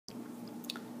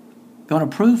going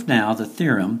to prove now the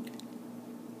theorem.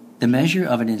 The measure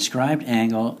of an inscribed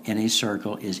angle in a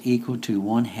circle is equal to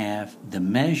 1/2 the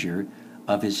measure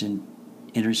of its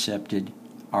intercepted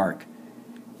arc.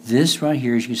 This right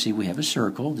here, as you can see, we have a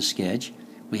circle, the sketch.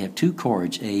 We have two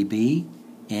chords, AB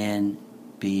and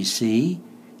BC,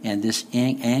 and this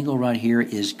angle right here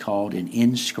is called an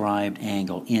inscribed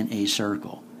angle in a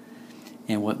circle.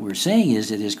 And what we're saying is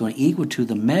that it's going to equal to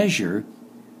the measure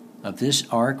of this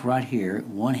arc right here,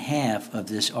 1/2 of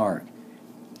this arc.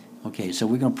 Okay, so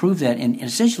we're going to prove that, and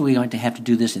essentially we're going to have to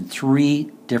do this in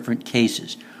three different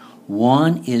cases.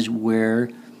 One is where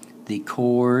the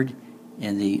chord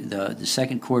and the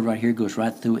second chord right here goes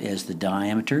right through as the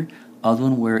diameter. Other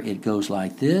one where it goes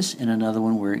like this, and another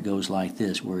one where it goes like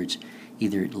this, where it's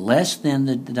either less than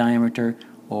the diameter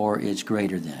or it's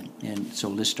greater than. And so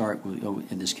let's start with,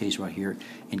 in this case right here,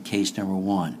 in case number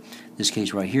one. This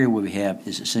case right here, what we have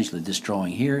is essentially this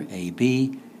drawing here,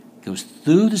 AB, goes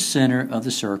through the center of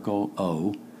the circle,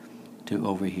 O, to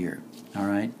over here. All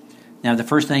right. Now the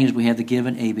first thing is we have the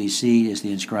given ABC is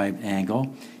the inscribed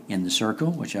angle in the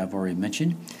circle, which I've already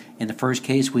mentioned. In the first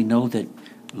case, we know that,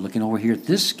 looking over here at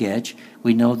this sketch,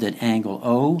 we know that angle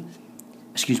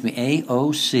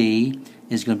AOC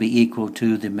is going to be equal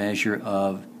to the measure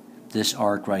of this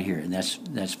arc right here, and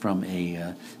that's from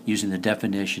using the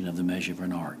definition of the measure of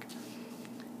an arc.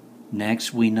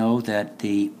 Next, we know that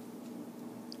the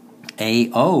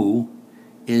AO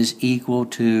is equal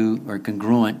to or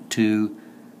congruent to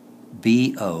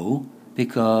BO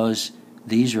because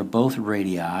these are both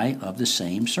radii of the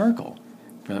same circle,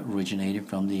 originated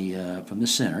from the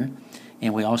center.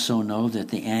 And we also know that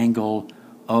the angle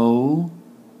OAB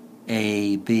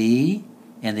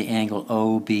and the angle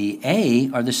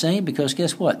OBA are the same because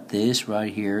guess what? This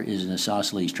right here is an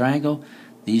isosceles triangle.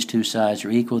 These two sides are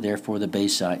equal, therefore the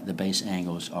base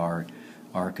angles are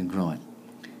congruent.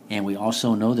 And we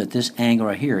also know that this angle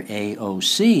right here,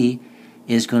 AOC,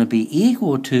 is going to be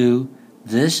equal to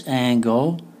this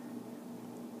angle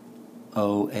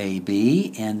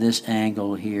OAB and this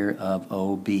angle here of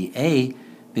OBA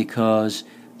because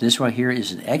this right here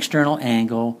is an external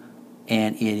angle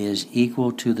and it is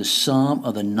equal to the sum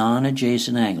of the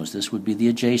non-adjacent angles. This would be the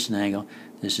adjacent angle.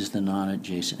 This is the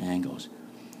non-adjacent angles.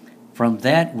 From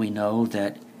that we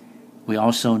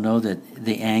also know that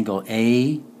the angle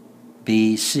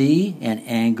ABC and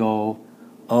angle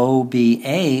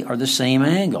OBA are the same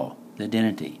angle, the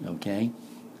identity, okay?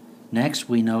 Next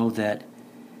we know that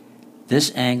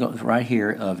this angle right here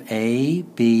of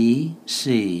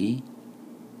ABC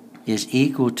is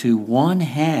equal to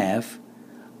 1/2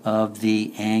 of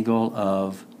the angle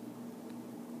of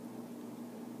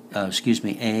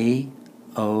AOC,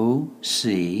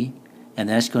 and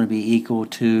that's going to be equal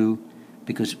to,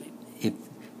 because if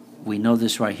we know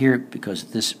this right here, because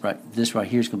this right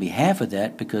here is going to be half of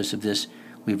that because of this.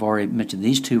 We've already mentioned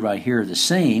these two right here are the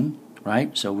same,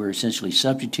 right? So we're essentially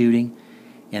substituting,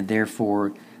 and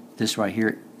therefore this right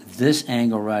here, this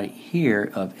angle right here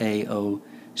of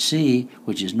AOC,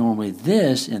 which is normally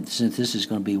this, and since this is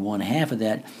going to be 1/2 of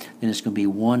that, then it's going to be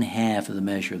 1/2 of the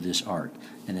measure of this arc,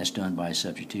 and that's done by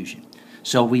substitution.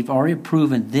 So we've already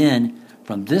proven then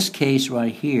from this case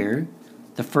right here,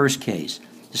 the first case.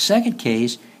 The second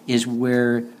case is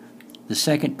where the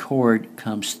second chord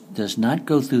does not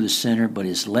go through the center, but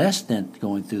is less than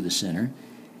going through the center.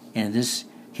 And in this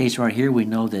case right here, we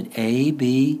know that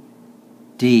ABD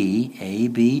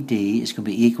is going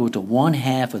to be equal to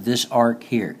 1/2 of this arc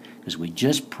here, because we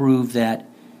just proved that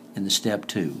in the step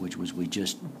 2, which was we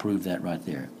just proved that right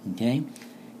there. Okay,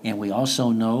 and we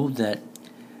also know that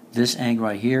this angle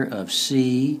right here of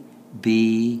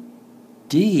CBD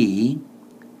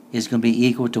is going to be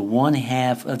equal to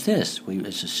 1/2 of this.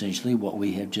 It's essentially what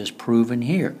we have just proven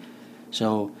here.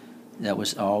 So that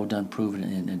was all done proven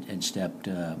in step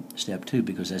 2,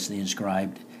 because that's the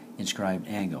inscribed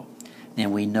angle.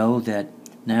 And we know that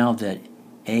now that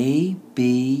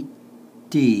ABD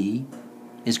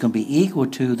is going to be equal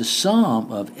to the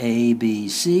sum of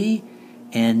ABC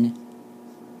and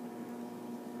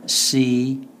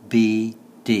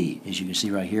CBD. As you can see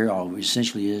right here, all it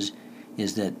essentially is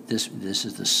that this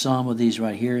is the sum of these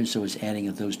right here, and so it's adding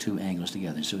up those two angles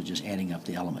together. So it's just adding up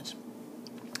the elements.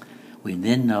 We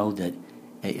then know that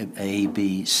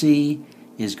ABC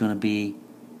is going to be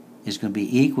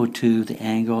equal to the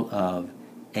angle of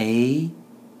ABD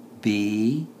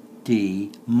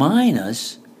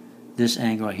minus this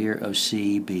angle right here of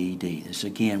CBD. This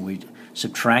again, we're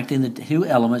subtracting the two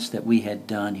elements that we had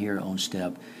done here on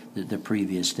the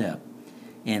previous step,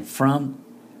 and from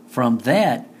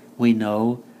that we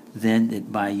know then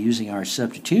that by using our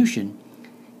substitution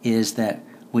is that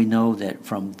we know that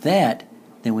from that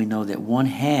then we know that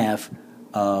 1/2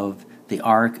 of the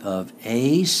arc of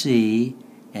AC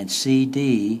and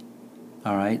CD,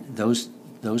 all right, those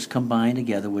combined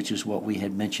together, which is what we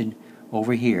had mentioned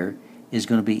over here, is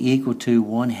going to be equal to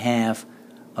 1/2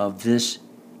 of this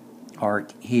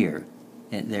arc here,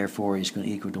 and therefore is going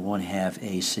to equal to 1/2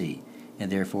 AC,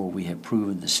 and therefore we have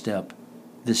proven this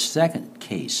second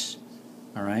case.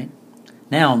 All right.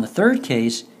 Now, in the third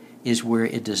case is where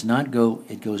it does not go;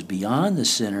 it goes beyond the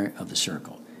center of the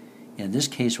circle. In this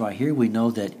case right here, we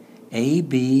know that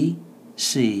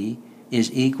ABC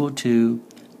is equal to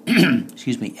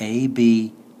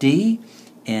ABD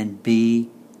and DBC,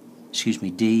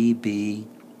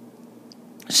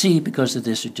 because of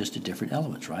this are just the different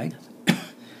elements, right?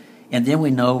 And then we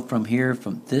know from here,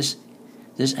 from this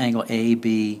angle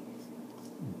ABD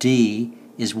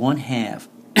is 1/2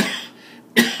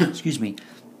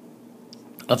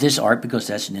 of this arc, because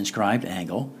that's an inscribed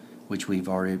angle, which we've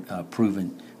already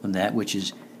proven from that, which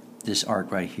is this arc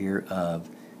right here of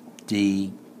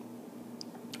D.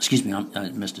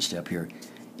 I missed a step here.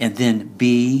 And then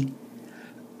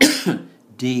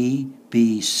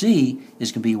DBC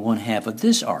is going to be 1/2 of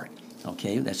this arc.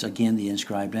 Okay, that's again the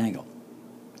inscribed angle.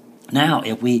 Now,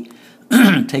 if we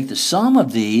take the sum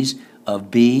of these, of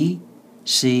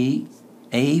ABC,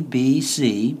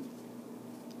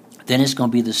 then it's going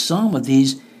to be the sum of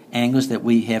these angles that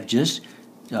we have just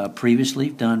previously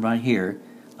done right here,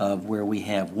 of where we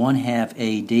have 1/2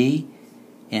 AD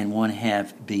and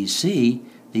 1/2 BC.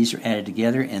 These are added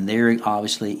together, and they're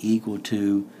obviously equal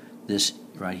to this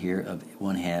right here of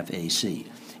 1/2 AC.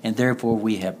 And therefore,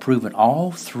 we have proven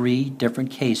all three different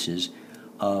cases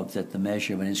of that the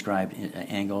measure of an inscribed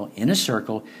angle in a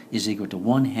circle is equal to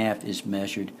 1/2 is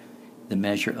measured, the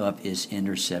measure of its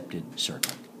intercepted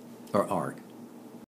circle or arc.